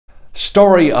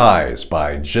Starry Eyes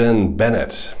by Jenn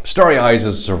Bennett. Starry Eyes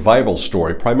is a survival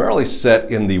story primarily set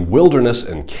in the wilderness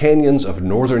and canyons of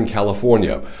Northern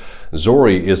California.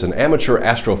 Zori is an amateur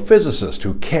astrophysicist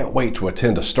who can't wait to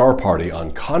attend a star party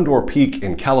on Condor Peak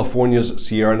in California's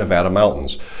Sierra Nevada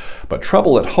mountains. But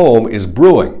trouble at home is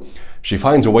brewing. She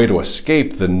finds a way to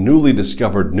escape the newly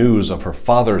discovered news of her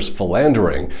father's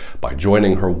philandering by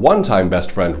joining her one-time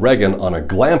best friend Regan on a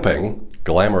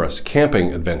glamorous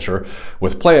camping adventure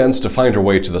with plans to find her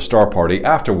way to the star party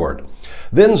afterward.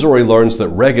 Then Zori learns that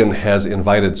Regan has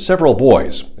invited several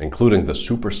boys, including the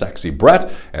super sexy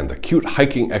Brett and the cute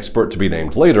hiking expert to be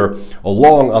named later,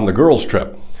 along on the girls'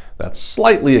 trip. That's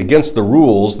slightly against the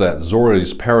rules that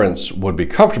Zori's parents would be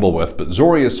comfortable with, but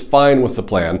Zori is fine with the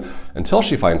plan until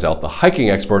she finds out the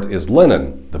hiking expert is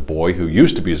Lennon, the boy who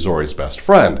used to be Zori's best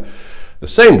friend. The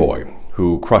same boy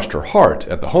who crushed her heart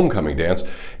at the homecoming dance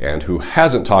and who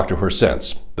hasn't talked to her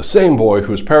since. The same boy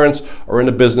whose parents are in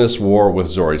a business war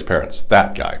with Zori's parents.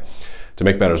 That guy. To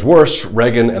make matters worse,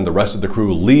 Regan and the rest of the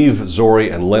crew leave Zori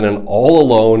and Lennon all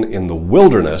alone in the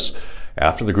wilderness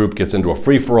after the group gets into a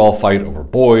free-for-all fight over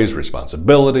boys,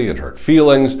 responsibility, and hurt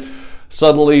feelings.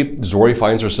 Suddenly, Zori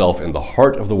finds herself in the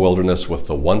heart of the wilderness with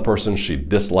the one person she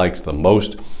dislikes the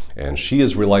most, and she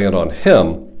is reliant on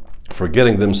him for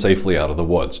getting them safely out of the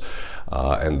woods.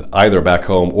 And either back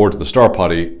home or to the star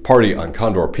party on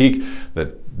Condor Peak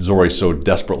that Zori so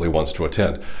desperately wants to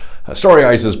attend. Starry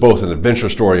Eyes is both an adventure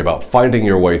story about finding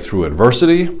your way through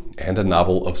adversity and a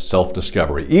novel of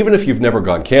self-discovery. Even if you've never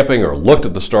gone camping or looked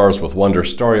at the stars with wonder,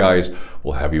 Starry Eyes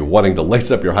will have you wanting to lace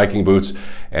up your hiking boots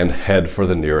and head for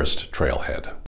the nearest trailhead.